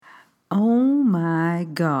Oh my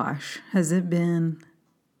gosh, has it been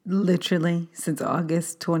literally since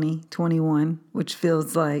August 2021, which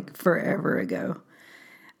feels like forever ago?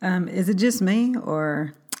 Is it just me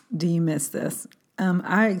or do you miss this?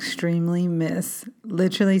 I extremely miss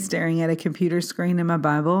literally staring at a computer screen in my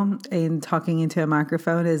Bible and talking into a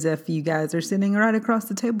microphone as if you guys are sitting right across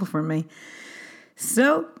the table from me.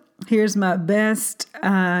 So here's my best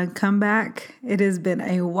comeback. It has been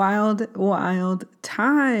a wild, wild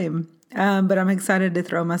time. But I'm excited to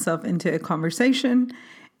throw myself into a conversation,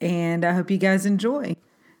 and I hope you guys enjoy.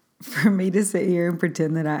 For me to sit here and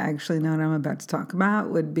pretend that I actually know what I'm about to talk about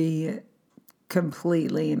would be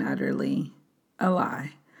completely and utterly a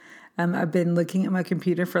lie. I've been looking at my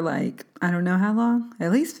computer for I don't know how long,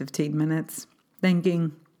 at least 15 minutes,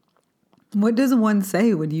 thinking, what does one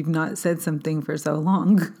say when you've not said something for so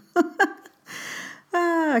long?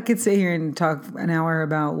 I could sit here and talk an hour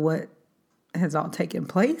about what has all taken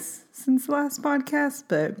place since the last podcast,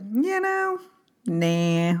 but nah,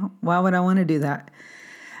 why would I want to do that?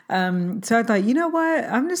 So I thought, you know what?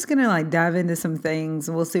 I'm just going to dive into some things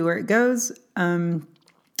and we'll see where it goes. And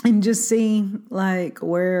just see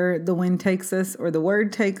where the wind takes us or the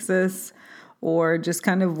word takes us or just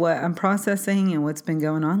kind of what I'm processing and what's been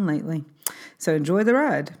going on lately. So enjoy the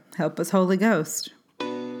ride. Help us, Holy Ghost.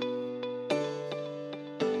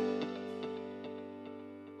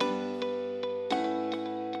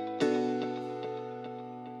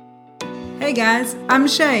 Hey guys, I'm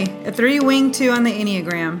Shay, a 3-wing 2 on the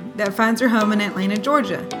Enneagram that finds her home in Atlanta,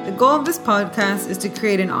 Georgia. The goal of this podcast is to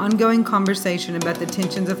create an ongoing conversation about the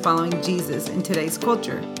tensions of following Jesus in today's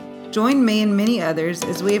culture. Join me and many others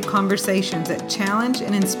as we have conversations that challenge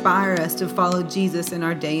and inspire us to follow Jesus in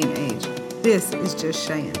our day and age. This is just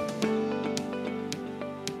Shayin'.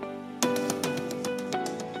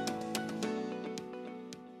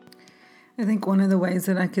 I think one of the ways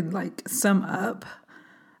that I could sum up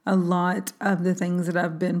a lot of the things that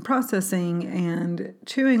I've been processing and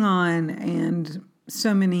chewing on and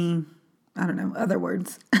so many, other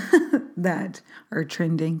words that are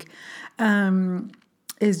trending,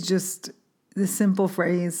 is just the simple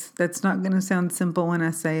phrase that's not going to sound simple when I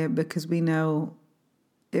say it because we know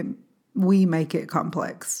it, we make it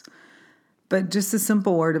complex. But just the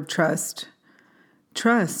simple word of trust.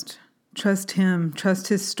 Trust him, trust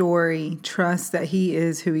his story, trust that he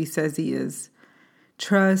is who he says he is.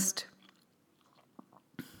 Trust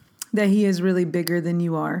that he is really bigger than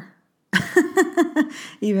you are.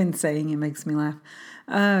 Even saying it makes me laugh.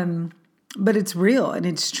 But it's real and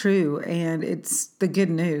it's true and it's the good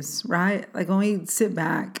news, right? When we sit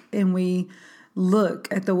back and we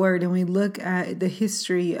look at the word and we look at the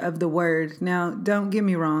history of the word. Now, don't get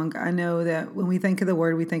me wrong. I know that when we think of the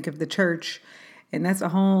word, we think of the church, and that's a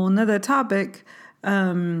whole nother topic.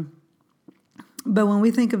 But when we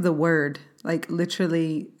think of the word,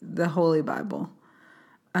 literally the Holy Bible,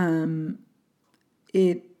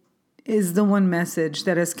 it is the one message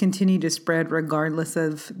that has continued to spread regardless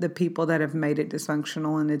of the people that have made it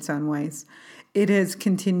dysfunctional in its own ways. It has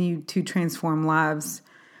continued to transform lives.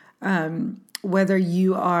 Whether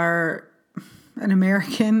you are an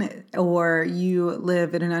American or you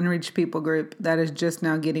live in an unreached people group that is just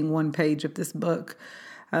now getting one page of this book,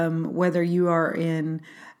 whether you are in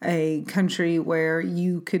a country where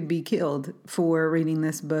you could be killed for reading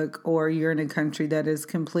this book, or you're in a country that is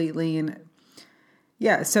completely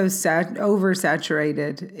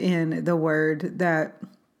oversaturated in the word that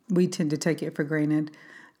we tend to take it for granted.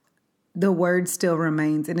 The word still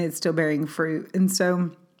remains and it's still bearing fruit. And so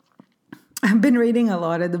I've been reading a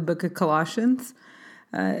lot of the book of Colossians,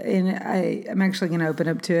 and I'm actually going to open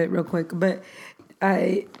up to it real quick, but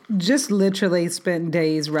I just literally spent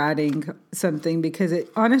days writing something because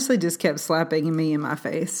it honestly just kept slapping me in my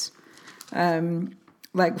face. For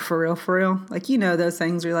real. Those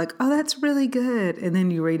things where you're like, oh, that's really good. And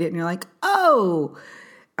then you read it and you're like, oh,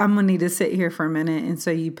 I'm going to need to sit here for a minute. And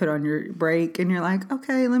so you put on your break and you're like,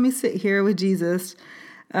 okay, let me sit here with Jesus.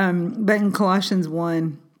 But in Colossians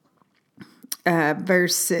 1,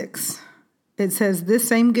 verse 6, it says, this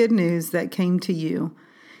same good news that came to you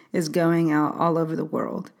is going out all over the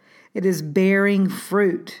world. It is bearing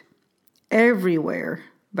fruit everywhere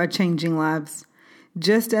by changing lives,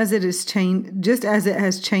 just as it has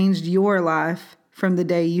changed your life from the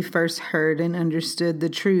day you first heard and understood the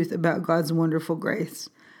truth about God's wonderful grace.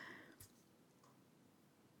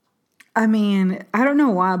 I don't know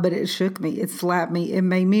why, but it shook me. It slapped me. It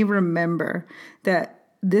made me remember that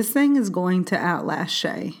this thing is going to outlast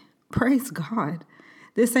Shay. Praise God.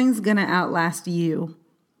 This thing's going to outlast you.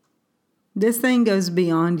 This thing goes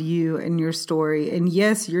beyond you and your story. And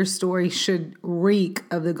yes, your story should reek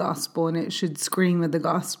of the gospel and it should scream of the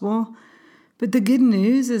gospel. But the good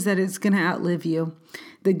news is that it's going to outlive you.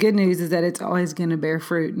 The good news is that it's always going to bear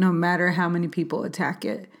fruit, no matter how many people attack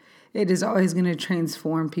it. It is always going to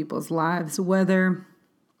transform people's lives, whether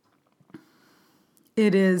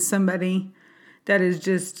it is somebody that is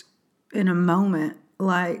just in a moment,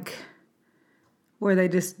 like where they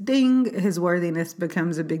just ding, his worthiness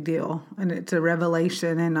becomes a big deal. And it's a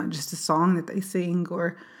revelation and not just a song that they sing,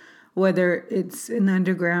 or whether it's an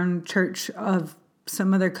underground church of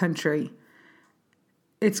some other country.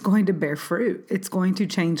 It's going to bear fruit. It's going to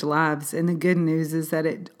change lives. And the good news is that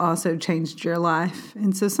it also changed your life.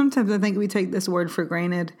 And so sometimes I think we take this word for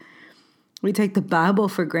granted. We take the Bible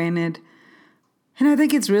for granted. And I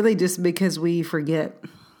think it's really just because we forget.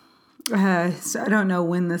 So I don't know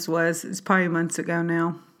when this was. It's probably months ago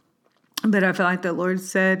now. But I feel like the Lord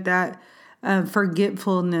said that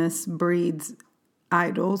forgetfulness breeds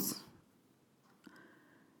idols.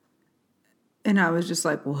 And I was just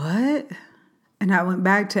like, what? And I went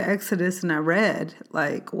back to Exodus and I read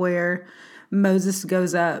like where Moses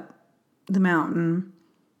goes up the mountain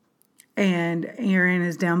and Aaron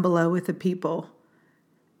is down below with the people.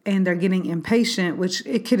 And they're getting impatient, which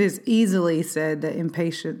it could as easily said that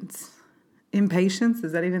impatience,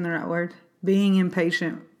 is that even the right word? Being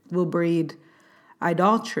impatient will breed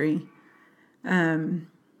idolatry. It's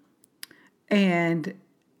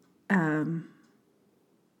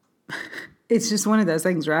just one of those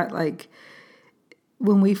things, right? Like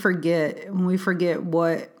when we forget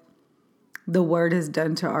what the word has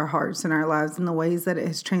done to our hearts and our lives and the ways that it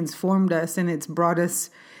has transformed us, and it's brought us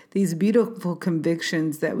these beautiful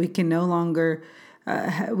convictions that we can no longer,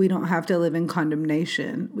 we don't have to live in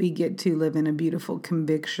condemnation. We get to live in a beautiful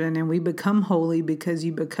conviction, and we become holy because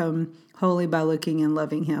you become holy by looking and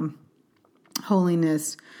loving Him.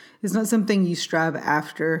 Holiness is not something you strive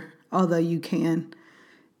after, although you can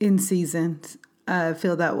in seasons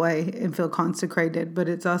feel that way and feel consecrated, but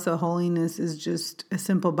it's also holiness is just a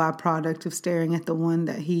simple byproduct of staring at the one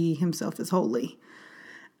that He Himself is holy.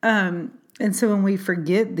 And so when we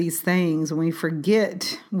forget these things, when we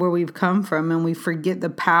forget where we've come from and we forget the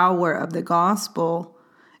power of the gospel,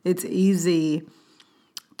 it's easy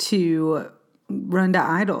to run to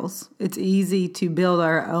idols. It's easy to build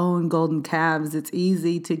our own golden calves. It's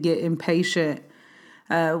easy to get impatient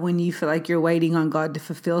when you feel like you're waiting on God to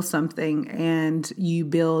fulfill something and you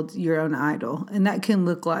build your own idol. And that can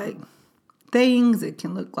look like things. It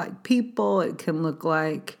can look like people. It can look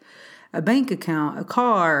like a bank account, a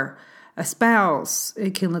car, a spouse.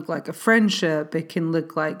 It can look like a friendship. It can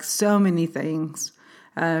look like so many things.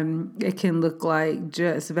 It can look like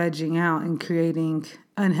just vegging out and creating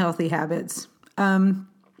unhealthy habits. And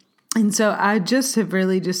so I just have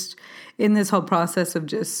really just in this whole process of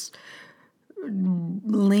just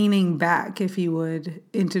leaning back, if you would,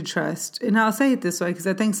 into trust. And I'll say it this way because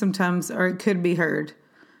I think sometimes, or it could be heard,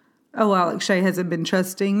 oh, well, like Shay hasn't been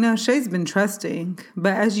trusting. No, Shay's been trusting.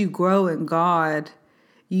 But as you grow in God,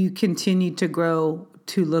 you continue to grow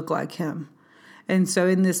to look like Him. And so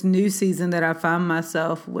in this new season that I find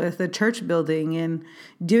myself with a church building and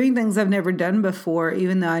doing things I've never done before,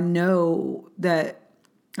 even though I know that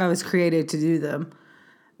I was created to do them,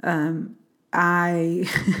 I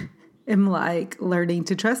am like learning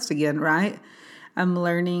to trust again, right? I'm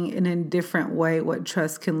learning in a different way what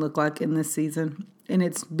trust can look like in this season. And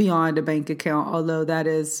it's beyond a bank account, although that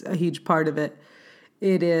is a huge part of it.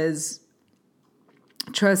 It is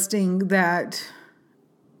trusting that,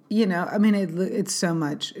 you know, I mean, it's so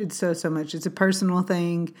much. It's so much. It's a personal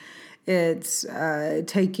thing. It's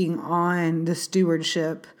taking on the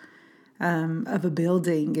stewardship of a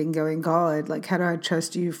building and going, God, like, how do I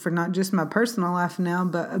trust you for not just my personal life now,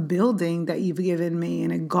 but a building that you've given me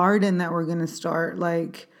and a garden that we're going to start?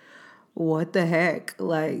 Like, what the heck?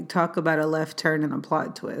 Like, talk about a left turn and a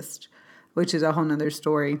plot twist, which is a whole nother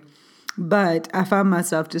story. But I find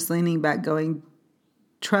myself just leaning back going,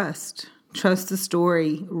 trust the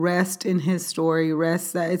story, rest in His story,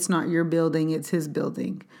 rest that it's not your building, it's His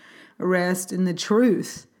building, rest in the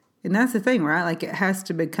truth. And that's the thing, right? Like, it has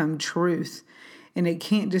to become truth. And it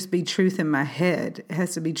can't just be truth in my head. It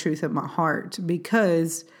has to be truth in my heart,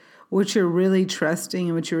 because what you're really trusting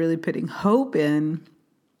and what you're really putting hope in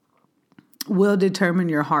will determine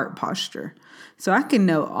your heart posture. So I can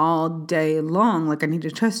know all day long, like, I need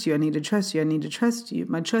to trust you. I need to trust you. I need to trust you.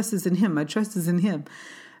 My trust is in Him. My trust is in Him.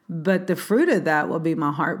 But the fruit of that will be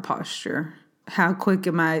my heart posture. How quick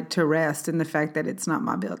am I to rest in the fact that it's not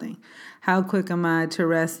my building? How quick am I to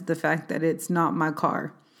rest in the fact that it's not my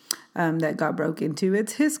car that got broke into?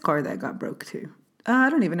 It's His car that got broke I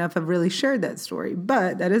don't even know if I've really shared that story,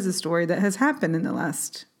 but that is a story that has happened in the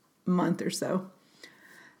last month or so.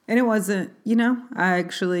 And it wasn't, I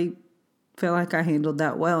actually feel like I handled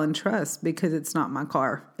that well and trust because it's not my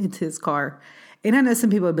car. It's his car. And I know some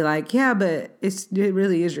people would be like, yeah, but it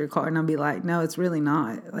really is your car. And I'll be like, no, it's really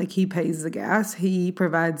not. Like, he pays the gas. He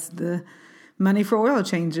provides the money for oil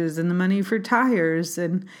changes and the money for tires.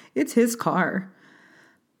 And it's his car.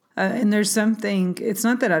 And there's something, it's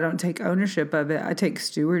not that I don't take ownership of it. I take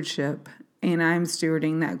stewardship. And I'm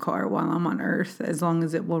stewarding that car while I'm on earth as long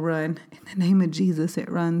as it will run. In the name of Jesus, it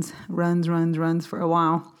runs for a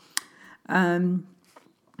while.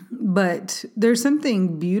 But there's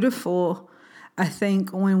something beautiful, I think,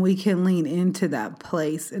 when we can lean into that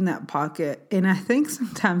place, in that pocket. And I think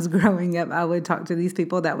sometimes growing up, I would talk to these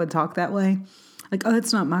people that would talk that way. Like, oh,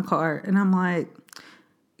 it's not my car. And I'm like,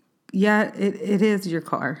 yeah, it is your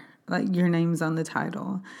car. Like, your name's on the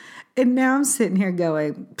title. And now I'm sitting here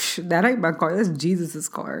going, that ain't my car. That's Jesus's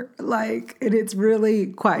car. Like, and it's really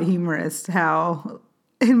quite humorous how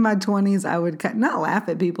in my 20s I would not laugh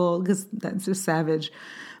at people because that's just savage.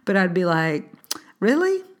 But I'd be like,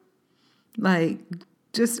 really? Like,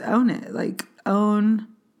 just own it. Like, own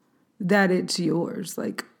that it's yours.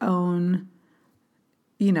 Like, own,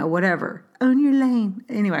 whatever. Own your lane.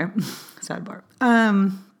 Anyway, sidebar.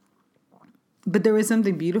 But there was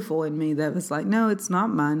something beautiful in me that was like, no, it's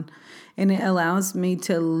not mine. And it allows me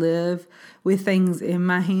to live with things in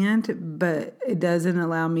my hand, but it doesn't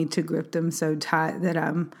allow me to grip them so tight that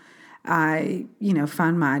I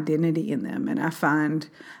find my identity in them. And I find,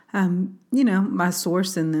 my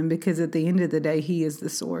source in them, because at the end of the day, he is the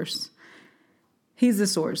source. He's the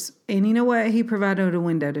source. And you know what? He provided a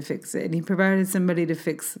window to fix it. And he provided somebody to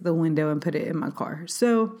fix the window and put it in my car.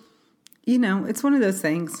 So, it's one of those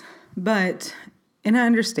things. But, and I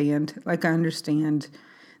understand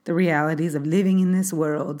the realities of living in this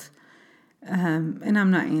world. And I'm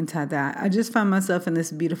not anti that. I just find myself in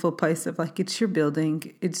this beautiful place of like, it's your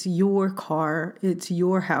building. It's your car. It's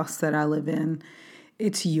your house that I live in.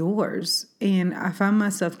 It's yours. And I find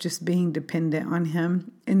myself just being dependent on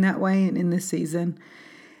him in that way and in this season.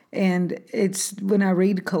 And it's when I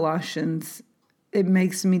read Colossians, it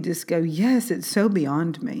makes me just go, yes, it's so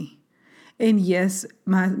beyond me. And yes,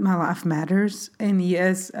 my life matters. And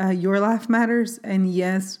yes, your life matters. And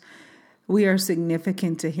yes, we are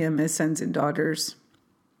significant to him as sons and daughters.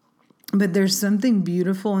 But there's something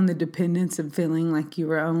beautiful in the dependence of feeling like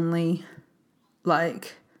you are only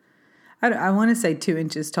like, I want to say 2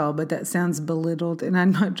 inches tall, but that sounds belittled. And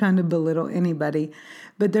I'm not trying to belittle anybody.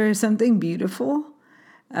 But there is something beautiful,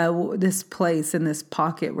 this place in this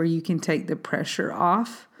pocket where you can take the pressure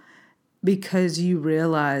off. Because you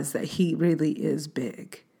realize that he really is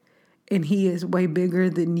big. And he is way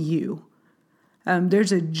bigger than you.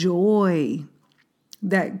 There's a joy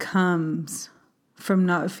that comes from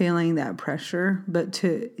not feeling that pressure. But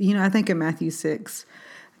I think in Matthew 6,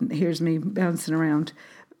 here's me bouncing around,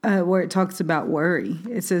 where it talks about worry.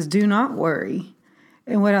 It says, do not worry.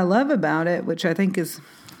 And what I love about it, which I think is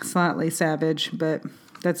slightly savage, but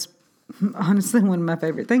that's honestly one of my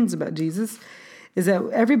favorite things about Jesus, is that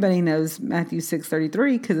everybody knows Matthew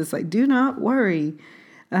 6:33 because it's like, do not worry.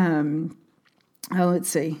 Let's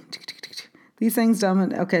see. These things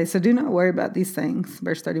dominate. Okay, so do not worry about these things.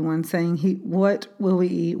 Verse 31 saying, what will we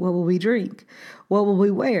eat? What will we drink? What will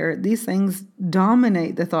we wear? These things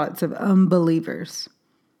dominate the thoughts of unbelievers.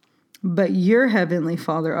 But your heavenly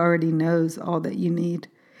Father already knows all that you need.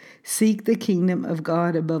 Seek the kingdom of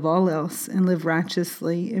God above all else and live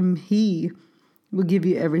righteously, and he will give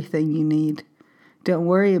you everything you need. Don't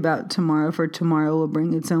worry about tomorrow, for tomorrow will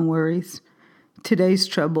bring its own worries. Today's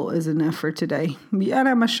trouble is enough for today.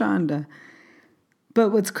 Yada mashanda.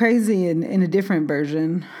 But what's crazy in a different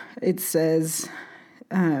version, it says,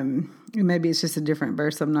 maybe it's just a different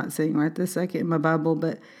verse I'm not seeing right this second in my Bible,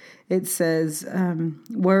 but it says,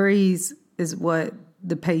 worries is what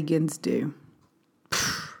the pagans do.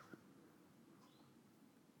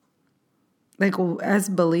 Like, as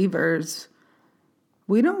believers,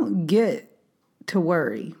 we don't get to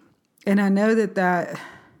worry. And I know that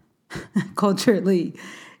culturally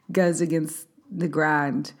goes against the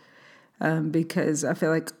grind, because I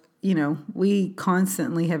feel like, we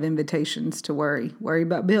constantly have invitations to worry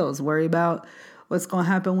about bills, worry about what's going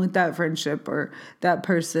to happen with that friendship or that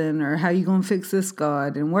person, or how you going to fix this,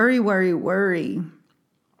 God, and worry.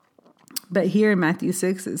 But here in Matthew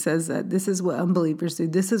 6, it says that this is what unbelievers do.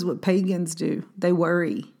 This is what pagans do. They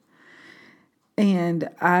worry. And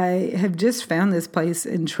I have just found this place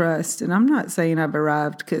in trust. And I'm not saying I've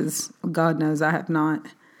arrived, because God knows I have not.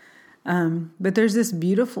 But there's this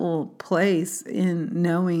beautiful place in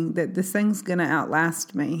knowing that this thing's going to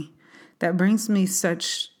outlast me. That brings me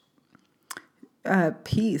such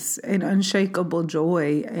peace and unshakable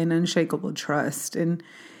joy and unshakable trust. And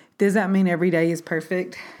does that mean every day is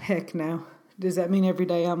perfect? Heck no. Does that mean every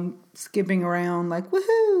day I'm skipping around like,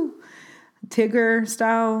 woohoo, Tigger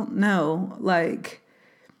style? No, like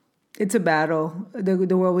it's a battle.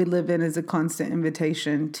 The world we live in is a constant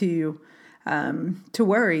invitation to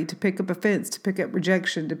worry, to pick up offense, to pick up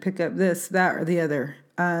rejection, to pick up this, that, or the other.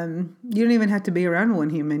 You don't even have to be around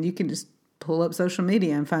one human. You can just pull up social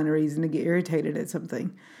media and find a reason to get irritated at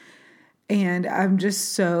something. And I'm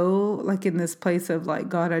just so like in this place of like,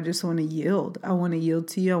 God, I just want to yield. I want to yield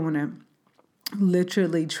to you. I want to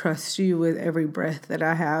literally trust you with every breath that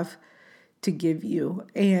I have to give you.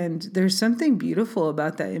 And there's something beautiful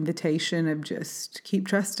about that invitation of just keep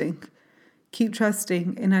trusting. Keep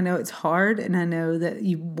trusting. And I know it's hard, and I know that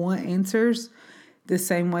you want answers the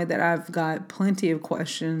same way that I've got plenty of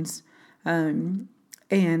questions. And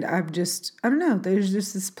I don't know, there's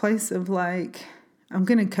just this place of like, I'm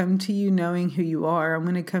going to come to you knowing who you are. I'm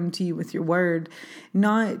going to come to you with your word,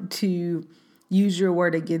 not to use your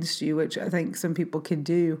word against you, which I think some people can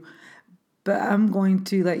do, but I'm going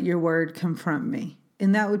to let your word confront me.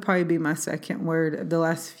 And that would probably be my second word of the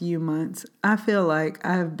last few months. I feel like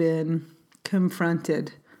I've been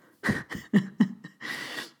confronted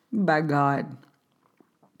by God.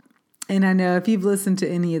 And I know if you've listened to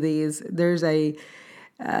any of these, there's an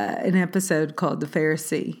episode called The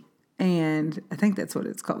Pharisee. And I think that's what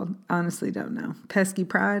it's called. Honestly, don't know. Pesky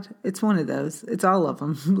Pride. It's one of those. It's all of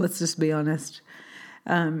them. Let's just be honest.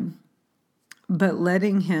 But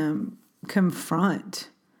letting him confront.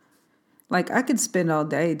 Like I could spend all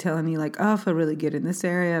day telling you like, oh, I feel really good in this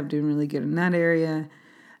area. I'm doing really good in that area.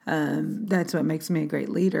 That's what makes me a great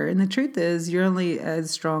leader. And the truth is you're only as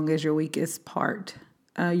strong as your weakest part.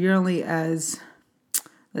 You're only as,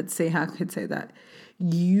 let's see how I could say that.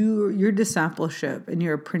 Your discipleship and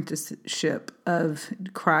your apprenticeship of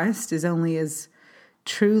Christ is only as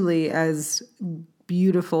truly as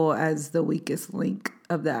beautiful as the weakest link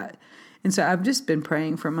of that. And so I've just been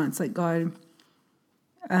praying for months like, God,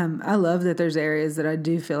 I love that there's areas that I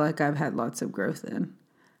do feel like I've had lots of growth in.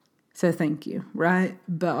 So thank you, right?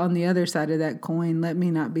 But on the other side of that coin, let me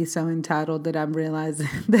not be so entitled that I'm realizing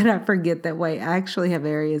that I forget that, wait, I actually have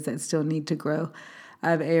areas that still need to grow. I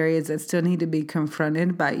have areas that still need to be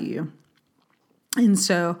confronted by you. And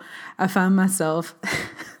so I find myself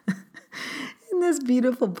in this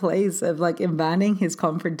beautiful place of like inviting his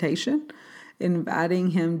confrontation,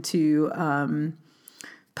 inviting him to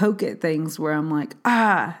poke at things where I'm like,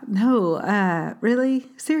 no, really?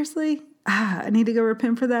 Seriously? I need to go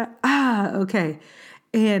repent for that? Okay.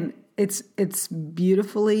 And it's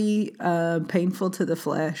beautifully painful to the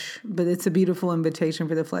flesh, but it's a beautiful invitation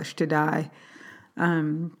for the flesh to die.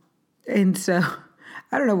 And so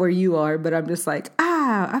I don't know where you are, but I'm just like,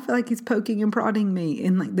 I feel like he's poking and prodding me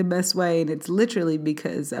in like the best way. And it's literally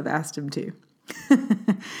because I've asked him to.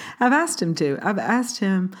 I've asked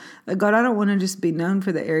him, God, I don't want to just be known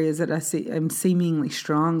for the areas that I'm seemingly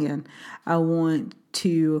strong in. I want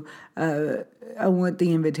the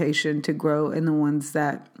invitation to grow in the ones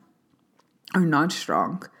that are not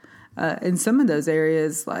strong. In some of those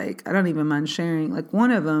areas, like, I don't even mind sharing, like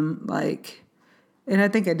one of them, like, and I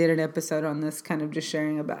think I did an episode on this, kind of just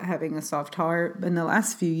sharing about having a soft heart. But in the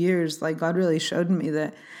last few years, like God really showed me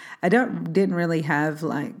that I didn't really have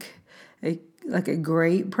like a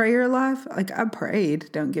great prayer life. Like I prayed,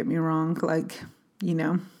 don't get me wrong. Like,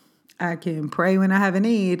 I can pray when I have a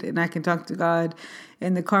need, and I can talk to God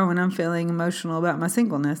in the car when I'm feeling emotional about my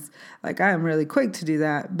singleness. Like I am really quick to do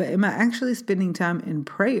that. But am I actually spending time in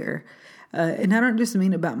prayer? And I don't just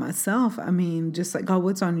mean about myself. I mean, just like, God,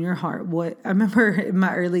 what's on your heart? I remember in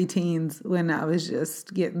my early teens when I was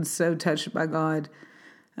just getting so touched by God,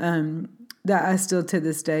 that I still to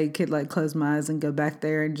this day could like close my eyes and go back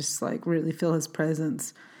there and just like really feel his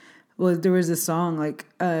presence. Well, there was a song like,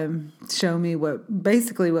 show me what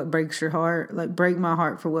breaks your heart, like break my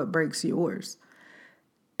heart for what breaks yours.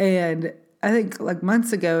 And I think like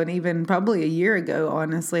months ago and even probably a year ago,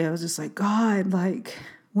 honestly, I was just like, God, like,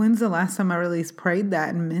 when's the last time I really prayed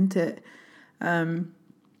that and meant it? And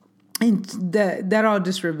that all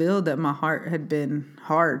just revealed that my heart had been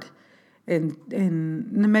hard. And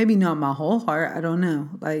maybe not my whole heart, I don't know,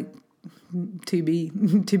 like to be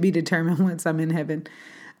determined once I'm in heaven.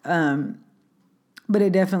 But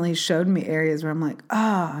it definitely showed me areas where I'm like,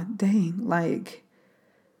 dang, like,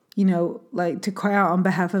 like to cry out on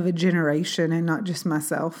behalf of a generation and not just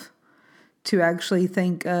myself, to actually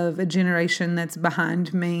think of a generation that's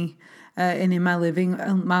behind me, And am I living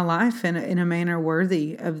my life in a manner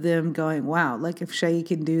worthy of them going, wow, like if Shay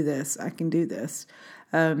can do this, I can do this.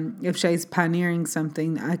 If Shay's pioneering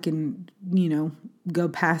something, I can, go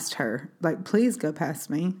past her. Like, please go past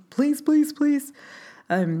me. Please, please, please.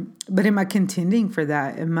 But am I contending for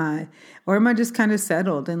that? Or am I just kind of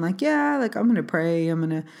settled and like, yeah, like I'm going to pray. I'm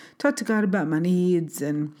going to talk to God about my needs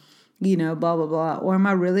and, blah, blah, blah. Or am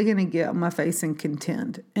I really going to get on my face and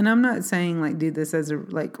contend? And I'm not saying like do this as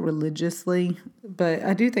religiously, but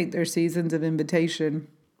I do think there's seasons of invitation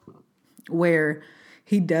where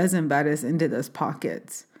he does invite us into those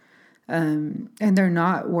pockets. And they're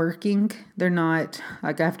not working. They're not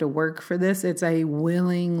like I have to work for this. It's a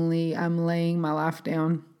willingly, I'm laying my life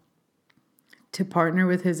down to partner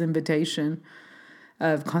with his invitation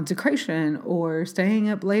of consecration or staying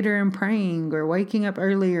up later and praying or waking up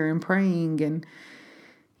earlier and praying and,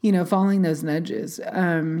 following those nudges.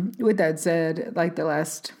 With that said, like the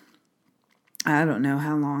last, I don't know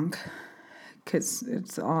how long, because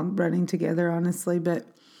it's all running together, honestly, but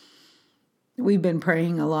we've been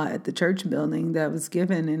praying a lot at the church building that was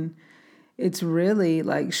given, and it's really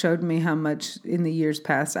like showed me how much in the years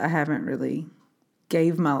past I haven't really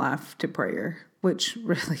gave my life to prayer, which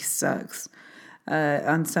really sucks.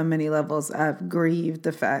 On so many levels, I've grieved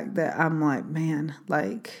the fact that I'm like, man,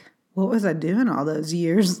 like, what was I doing all those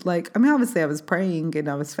years? Like, I mean, obviously I was praying and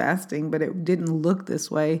I was fasting, but it didn't look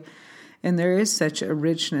this way. And there is such a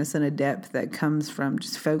richness and a depth that comes from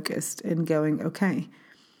just focused and going, okay,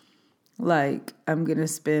 like I'm going to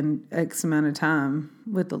spend X amount of time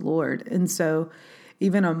with the Lord. And so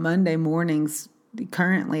even on Monday mornings,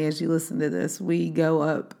 currently, as you listen to this, we go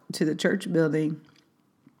up to the church building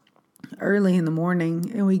early in the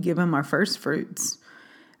morning and we give him our first fruits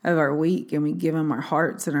of our week, and we give him our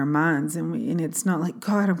hearts and our minds. And it's not like,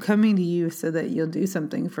 God, I'm coming to you so that you'll do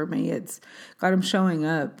something for me. It's, God, I'm showing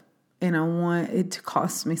up and I want it to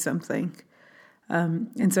cost me something.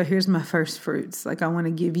 And so here's my first fruits. Like I want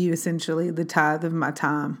to give you essentially the tithe of my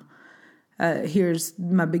time. Here's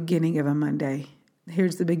my beginning of a Monday.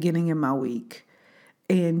 Here's the beginning of my week.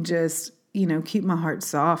 And just, keep my heart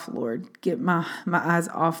soft, Lord. Get my eyes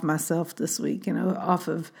off myself this week, off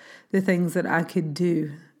of the things that I could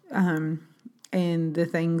do. And the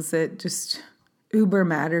things that just uber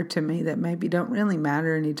matter to me that maybe don't really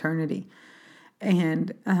matter in eternity.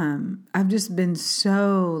 And I've just been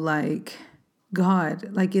so like, God,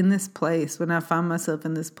 like in this place, when I find myself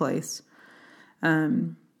in this place,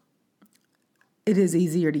 it is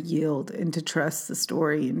easier to yield and to trust the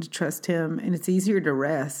story and to trust him. And it's easier to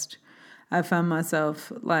rest. I find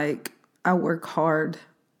myself like I work hard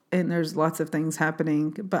and there's lots of things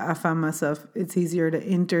happening, but I find myself, it's easier to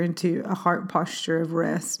enter into a heart posture of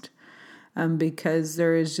rest because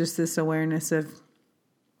there is just this awareness of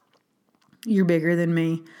you're bigger than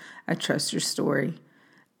me. I trust your story.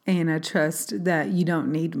 And I trust that you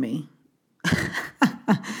don't need me.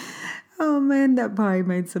 Oh man, that probably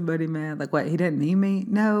made somebody mad. Like, what, he doesn't need me?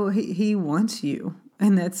 No, he wants you.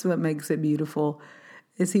 And that's what makes it beautiful,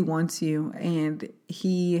 is he wants you. And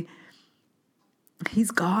he's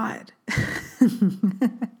God.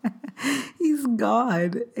 He's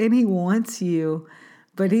God. And he wants you.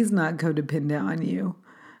 But he's not codependent on you.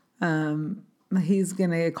 He's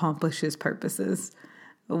going to accomplish his purposes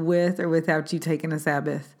with or without you taking a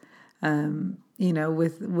Sabbath. I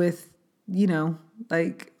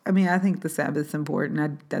think the Sabbath's important.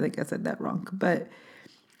 I think I said that wrong, but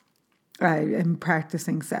I am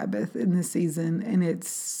practicing Sabbath in this season, and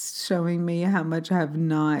it's showing me how much I have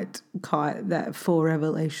not caught that full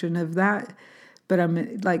revelation of that. But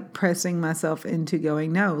I'm like pressing myself into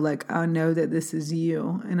going, no, like I know that this is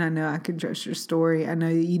you, and I know I can trust your story. I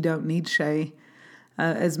know that you don't need Shay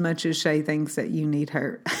as much as Shay thinks that you need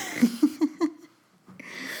her.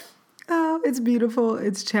 Oh, it's beautiful.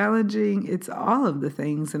 It's challenging. It's all of the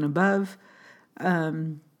things and above.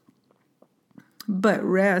 But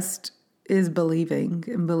rest is believing,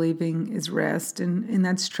 and believing is rest. And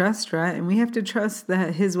that's trust, right? And we have to trust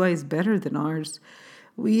that his way is better than ours.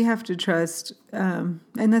 We have to trust, and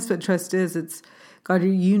that's what trust is. It's, God,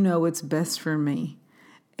 you know what's best for me.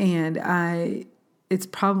 And it's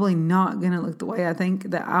probably not going to look the way I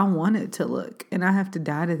think that I want it to look. And I have to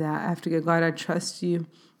die to that. I have to go, God, I trust you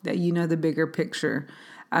that you know the bigger picture.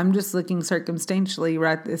 I'm just looking circumstantially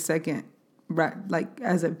right this second, right, like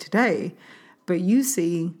as of today. But you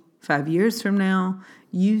see 5 years from now,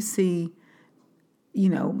 you see,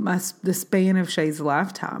 the span of Shay's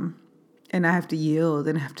lifetime. And I have to yield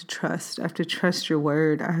and I have to trust. I have to trust your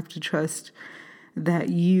word. I have to trust that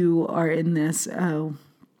you are in this,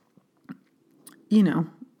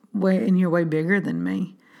 way, and you're way bigger than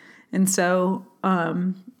me. And so,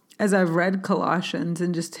 as I've read Colossians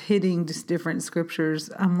and just hitting just different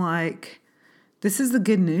scriptures, I'm like, this is the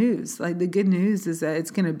good news. Like, the good news is that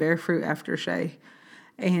it's going to bear fruit after Shay.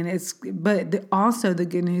 And also the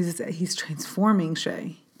good news is that he's transforming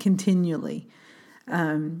Shay continually.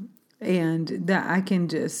 And that I can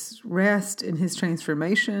just rest in his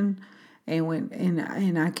transformation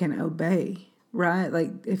and I can obey, right?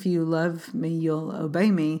 Like, if you love me, you'll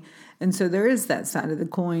obey me. And so there is that side of the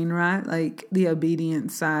coin, right? Like the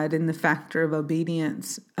obedience side and the factor of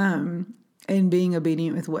obedience, and being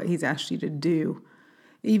obedient with what he's asked you to do.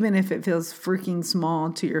 Even if it feels freaking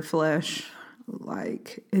small to your flesh,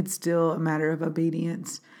 like, it's still a matter of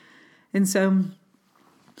obedience. And so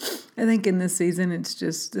I think in this season, it's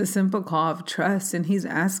just a simple call of trust. And he's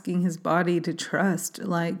asking his body to trust,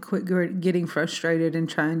 like, quit getting frustrated and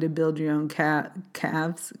trying to build your own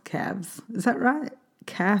calves. Is that right?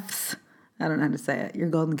 Calves. I don't know how to say it. Your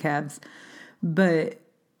golden calves. But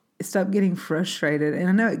stop getting frustrated. And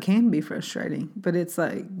I know it can be frustrating, but it's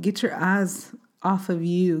like, get your eyes off of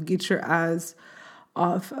you. Get your eyes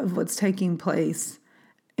off of what's taking place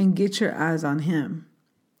and get your eyes on him.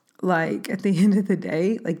 Like, at the end of the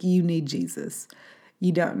day, like, you need Jesus.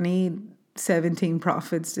 You don't need 17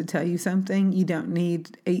 prophets to tell you something. You don't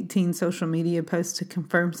need 18 social media posts to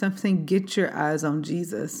confirm something. Get your eyes on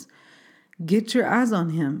Jesus. Get your eyes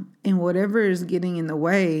on him. And whatever is getting in the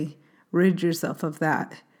way, rid yourself of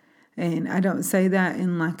that. And I don't say that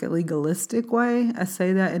in like a legalistic way. I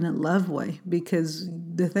say that in a love way, because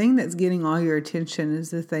the thing that's getting all your attention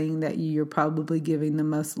is the thing that you're probably giving the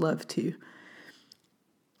most love to.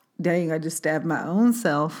 Dang, I just stabbed my own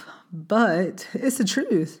self, but it's the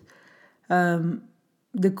truth.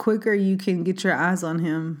 The quicker you can get your eyes on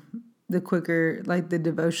him, the quicker, like, the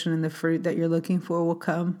devotion and the fruit that you're looking for will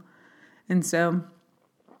come. And so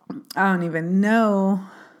I don't even know,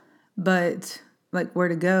 but like, where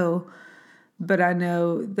to go. But I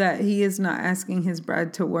know that he is not asking his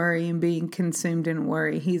bride to worry and being consumed in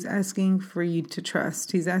worry. He's asking for you to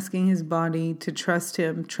trust. He's asking his body to trust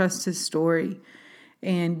him, trust his story,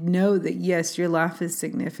 and know that, yes, your life is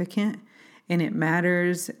significant and it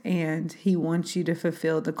matters. And he wants you to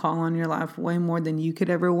fulfill the call on your life way more than you could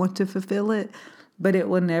ever want to fulfill it. But it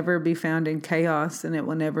will never be found in chaos, and it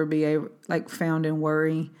will never be found in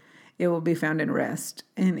worry. It will be found in rest,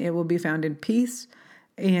 and it will be found in peace.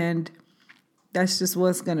 And that's just what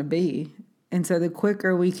it's going to be. And so the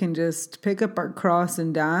quicker we can just pick up our cross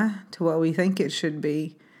and die to what we think it should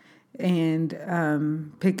be,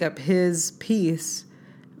 and pick up his peace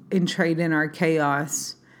and trade in our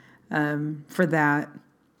chaos for that,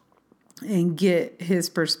 and get his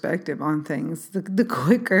perspective on things, the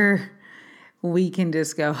quicker we can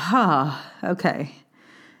just go, okay,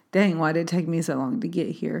 dang, why did it take me so long to get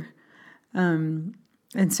here? And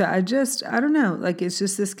so I don't know, like, it's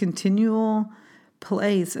just this continual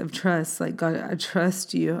place of trust. Like, God, I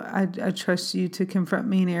trust you. I trust you to confront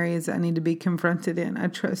me in areas I need to be confronted in. I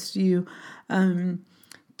trust you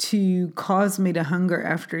to cause me to hunger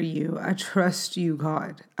after you. I trust you,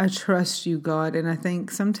 God. I trust you, God. And I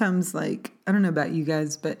think sometimes, like, I don't know about you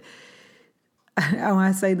guys, but when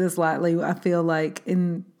I say this lightly, I feel like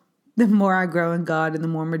the more I grow in God and the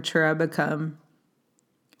more mature I become,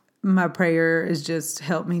 my prayer is just,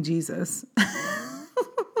 help me, Jesus.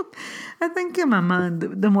 I think in my mind,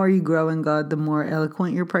 the more you grow in God, the more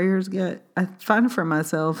eloquent your prayers get. I find for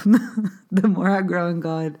myself, the more I grow in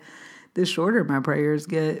God, the shorter my prayers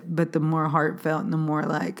get, but the more heartfelt and the more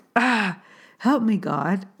like, help me,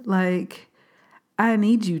 God. Like, I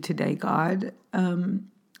need you today, God.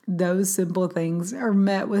 Those simple things are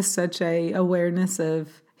met with such a awareness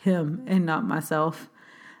of him and not myself.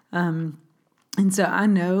 And so I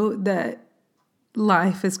know that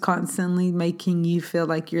life is constantly making you feel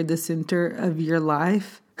like you're the center of your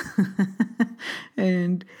life.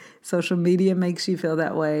 And social media makes you feel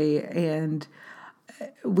that way. And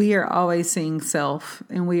we are always seeing self,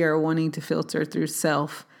 and we are wanting to filter through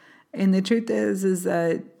self. And the truth is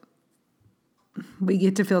that we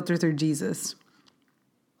get to filter through Jesus.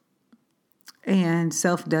 And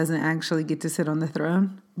self doesn't actually get to sit on the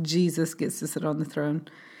throne. Jesus gets to sit on the throne.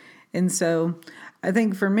 And so I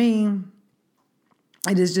think for me,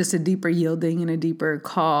 it is just a deeper yielding and a deeper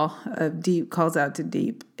call of deep calls out to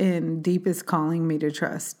deep. And deep is calling me to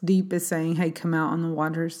trust. Deep is saying, hey, come out on the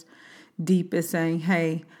waters. Deep is saying,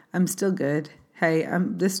 hey, I'm still good. Hey,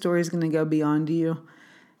 this story is going to go beyond you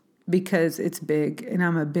because it's big, and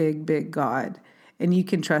I'm a big, big God. And you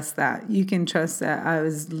can trust that. You can trust that I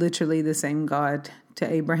was literally the same God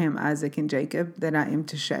to Abraham, Isaac, and Jacob that I am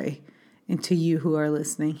to Shay and to you who are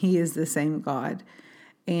listening. He is the same God,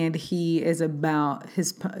 and he is about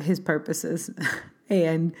his purposes.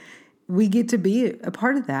 And we get to be a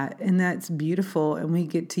part of that, and that's beautiful, and we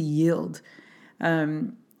get to yield. I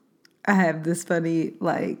have this funny,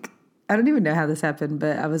 I don't even know how this happened,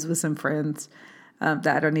 but I was with some friends that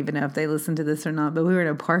I don't even know if they listen to this or not, but we were in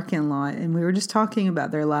a parking lot, and we were just talking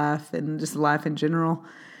about their life and just life in general.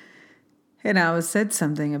 And I said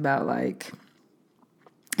something about,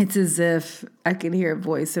 it's as if I could hear a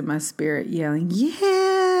voice in my spirit yelling,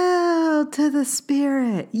 yield to the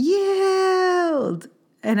Spirit, yield.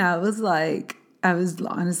 And I was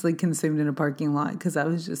honestly consumed in a parking lot because I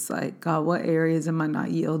was just like, God, what areas am I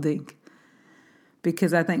not yielding?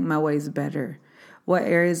 Because I think my way's better. What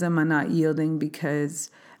areas am I not yielding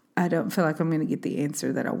because I don't feel like I'm going to get the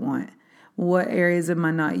answer that I want? What areas am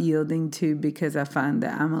I not yielding to because I find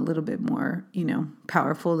that I'm a little bit more,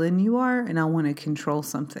 powerful than you are, and I want to control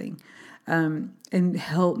something? And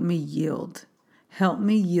help me yield. Help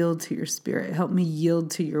me yield to your Spirit. Help me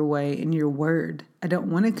yield to your way and your word. I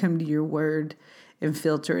don't want to come to your word and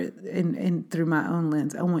filter it and through my own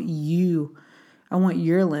lens. I want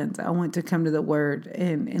your lens. I want to come to the word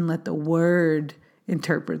and let the word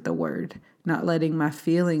interpret the word, not letting my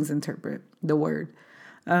feelings interpret the word.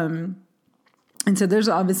 And so there's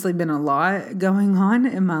obviously been a lot going on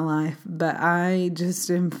in my life, but I just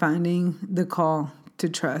am finding the call to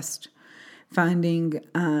trust, finding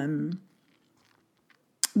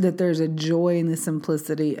that there's a joy in the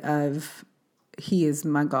simplicity of He is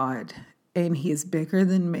my God and He is bigger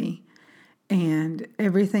than me. And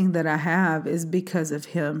everything that I have is because of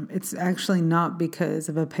Him. It's actually not because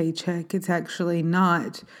of a paycheck. It's actually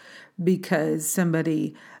not because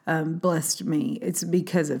somebody blessed me. It's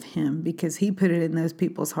because of Him, because He put it in those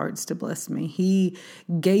people's hearts to bless me. He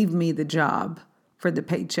gave me the job for the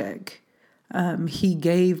paycheck. He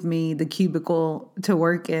gave me the cubicle to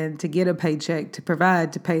work in, to get a paycheck, to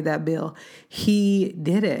provide, to pay that bill. He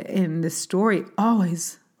did it. And the story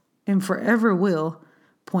always and forever will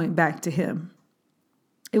point back to Him.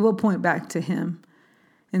 It will point back to Him.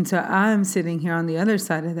 And so I'm sitting here on the other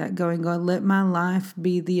side of that going, God, let my life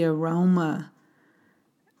be the aroma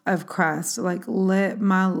of Christ. Let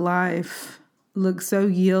my life look so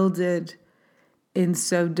yielded and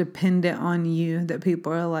so dependent on you that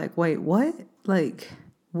people are like, wait, what?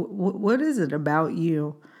 What is it about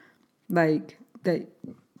you? What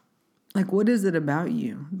is it about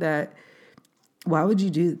you that, why would you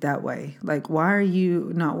do it that way? Why are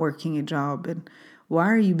you not working a job? And why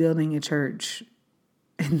are you building a church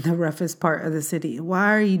in the roughest part of the city?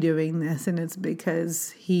 Why are you doing this? And it's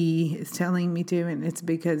because He is telling me to, and it's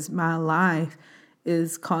because my life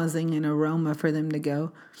is causing an aroma for them to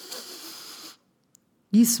go,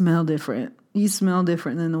 you smell different. You smell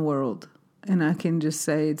different than the world. And I can just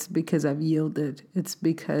say it's because I've yielded. It's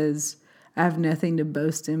because I have nothing to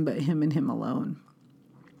boast in but Him and Him alone.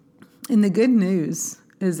 And the good news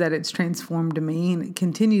is that it's transformed me, and it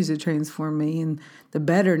continues to transform me. And the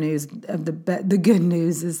better news of the good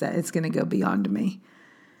news is that it's going to go beyond me.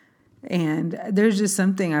 And there's just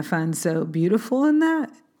something I find so beautiful in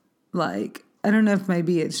that. I don't know if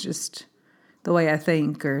maybe it's just the way I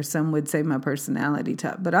think, or some would say my personality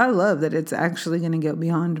type, but I love that it's actually going to go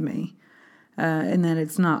beyond me. And that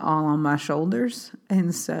it's not all on my shoulders.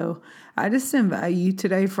 And so I just invite you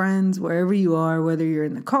today, friends, wherever you are, whether you're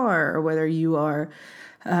in the car or whether you are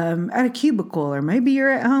at a cubicle, or maybe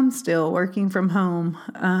you're at home still working from home,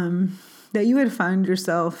 that you would find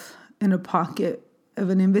yourself in a pocket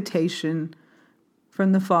of an invitation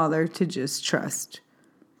from the Father to just trust.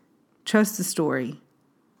 Trust the story.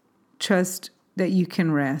 Trust that you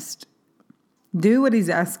can rest. Do what He's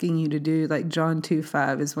asking you to do. John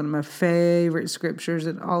 2:5 is one of my favorite scriptures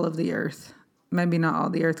in all of the earth. Maybe not all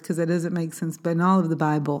the earth because that doesn't make sense, but in all of the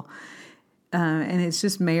Bible. And it's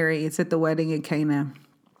just Mary. It's at the wedding at Cana.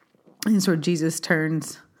 And it's where Jesus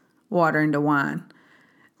turns water into wine.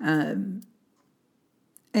 And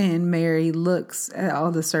Mary looks at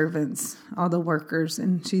all the servants, all the workers,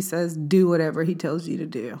 and she says, do whatever He tells you to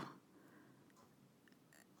do.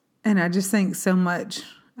 And I just think so much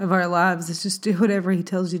of our lives is just do whatever He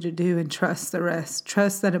tells you to do and trust the rest.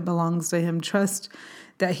 Trust that it belongs to Him. Trust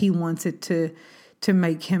that He wants it to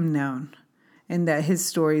make Him known, and that His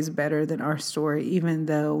story is better than our story, even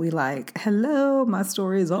though we hello, my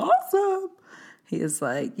story is awesome. He is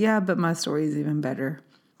yeah, but my story is even better.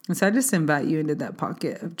 And so I just invite you into that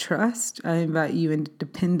pocket of trust. I invite you into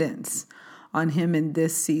dependence on Him in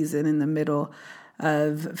this season, in the middle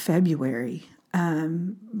of February.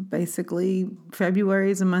 Basically, February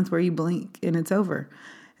is a month where you blink and it's over.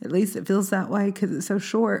 At least it feels that way because it's so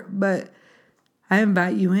short. But I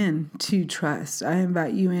invite you in to trust. I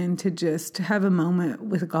invite you in to just have a moment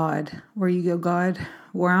with God where you go, God,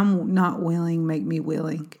 where I'm not willing, make me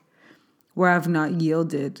willing. Where I've not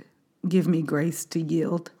yielded, give me grace to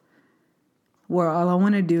yield. Where all I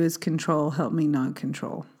want to do is control, help me not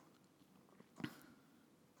control.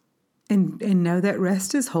 And know that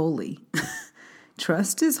rest is holy.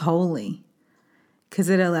 Trust is holy because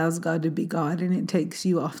it allows God to be God and it takes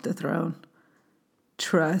you off the throne.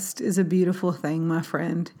 Trust is a beautiful thing, my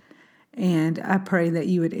friend. And I pray that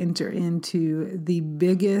you would enter into the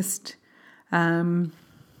biggest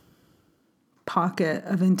pocket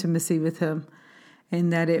of intimacy with Him,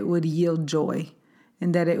 and that it would yield joy,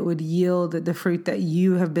 and that it would yield the fruit that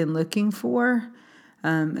you have been looking for.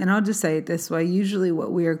 And I'll just say it this way. Usually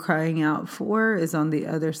what we are crying out for is on the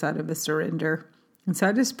other side of a surrender. And so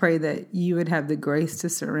I just pray that you would have the grace to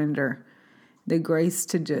surrender, the grace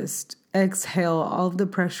to just exhale all of the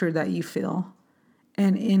pressure that you feel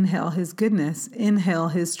and inhale His goodness, inhale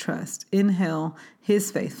His trust, inhale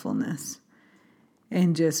His faithfulness,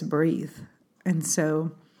 and just breathe. And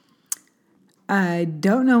so I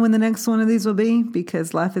don't know when the next one of these will be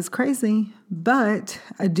because life is crazy, but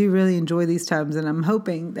I do really enjoy these times, and I'm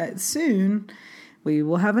hoping that soon we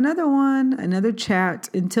will have another one, another chat.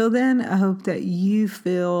 Until then, I hope that you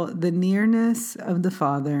feel the nearness of the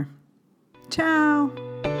Father. Ciao.